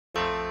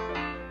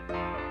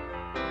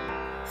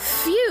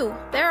Phew,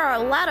 there are a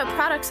lot of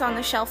products on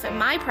the shelf at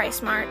my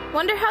Price Mart.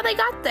 Wonder how they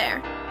got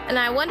there. And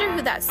I wonder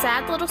who that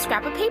sad little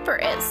scrap of paper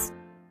is.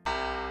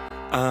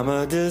 I'm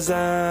a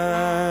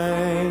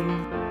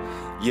design,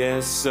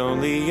 yes,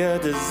 only a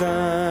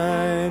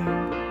design.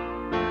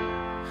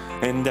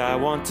 And I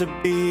want to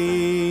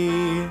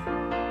be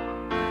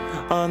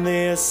on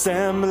the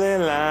assembly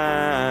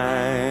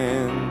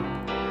line.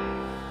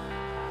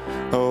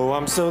 Oh,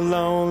 I'm so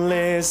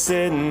lonely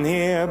sitting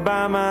here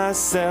by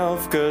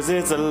myself, 'cause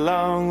it's a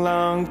long,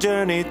 long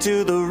journey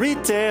to the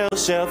retail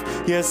shelf.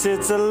 Yes,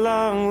 it's a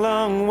long,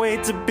 long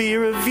wait to be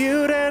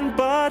reviewed and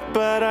bought,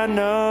 but I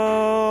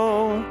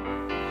know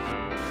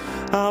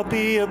I'll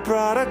be a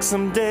product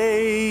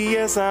someday.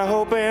 Yes, I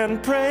hope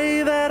and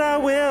pray that I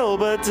will,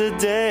 but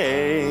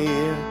today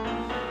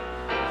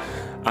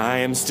I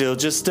am still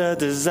just a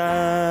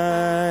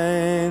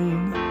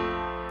design.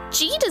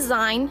 Gee,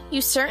 Design,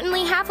 you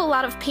certainly have a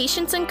lot of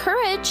patience and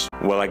courage.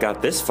 Well, I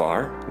got this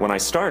far. When I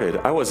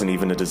started, I wasn't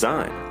even a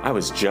design. I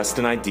was just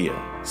an idea.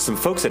 Some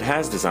folks at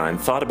Hazz Design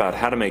thought about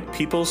how to make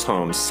people's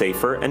homes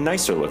safer and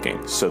nicer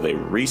looking, so they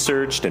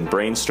researched and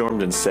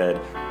brainstormed and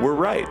said, "We're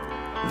right.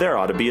 There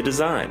ought to be a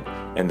design."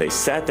 And they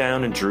sat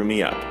down and drew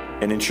me up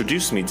and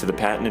introduced me to the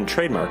Patent and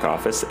Trademark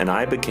Office, and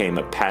I became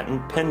a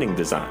patent pending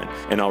design.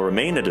 And I'll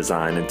remain a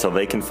design until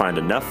they can find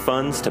enough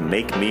funds to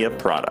make me a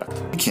product.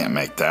 We can't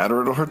make that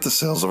or it'll hurt the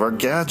sales of our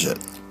gadget.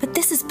 But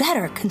this is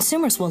better.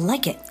 Consumers will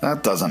like it.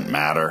 That doesn't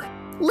matter.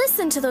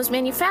 Listen to those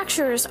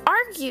manufacturers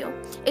argue.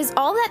 Is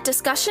all that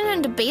discussion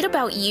and debate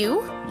about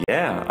you?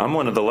 Yeah, I'm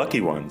one of the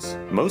lucky ones.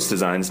 Most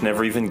designs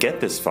never even get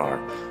this far.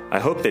 I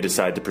hope they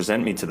decide to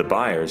present me to the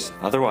buyers,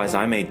 otherwise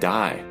I may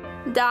die.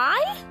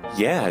 Die?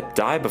 Yeah,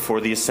 die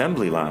before the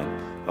assembly line.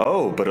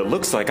 Oh, but it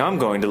looks like I'm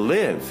going to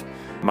live.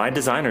 My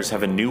designers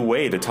have a new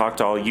way to talk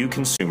to all you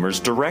consumers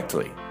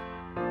directly.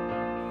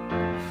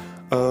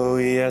 Oh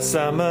yes,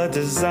 I'm a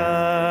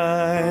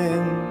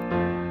design,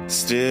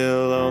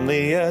 still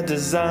only a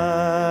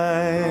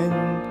design.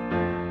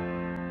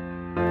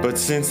 But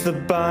since the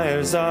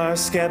buyers are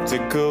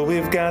skeptical,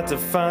 we've got to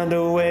find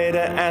a way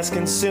to ask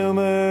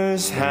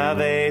consumers how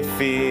they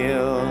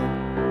feel.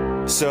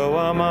 So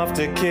I'm off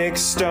to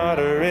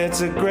Kickstarter. It's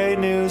a great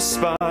new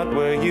spot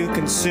where you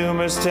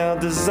consumers tell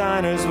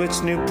designers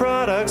which new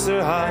products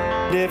are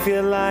hot. If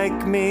you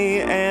like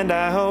me, and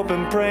I hope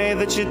and pray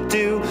that you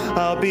do,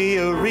 I'll be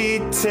a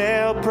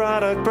retail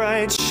product,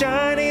 bright,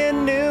 shiny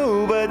and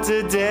new. But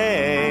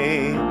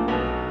today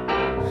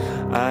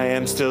I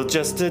am still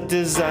just a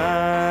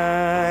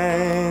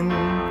design.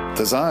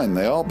 Design,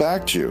 they all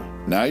backed you.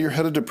 Now you're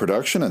headed to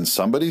production in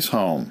somebody's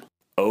home.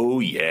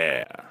 Oh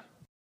yeah.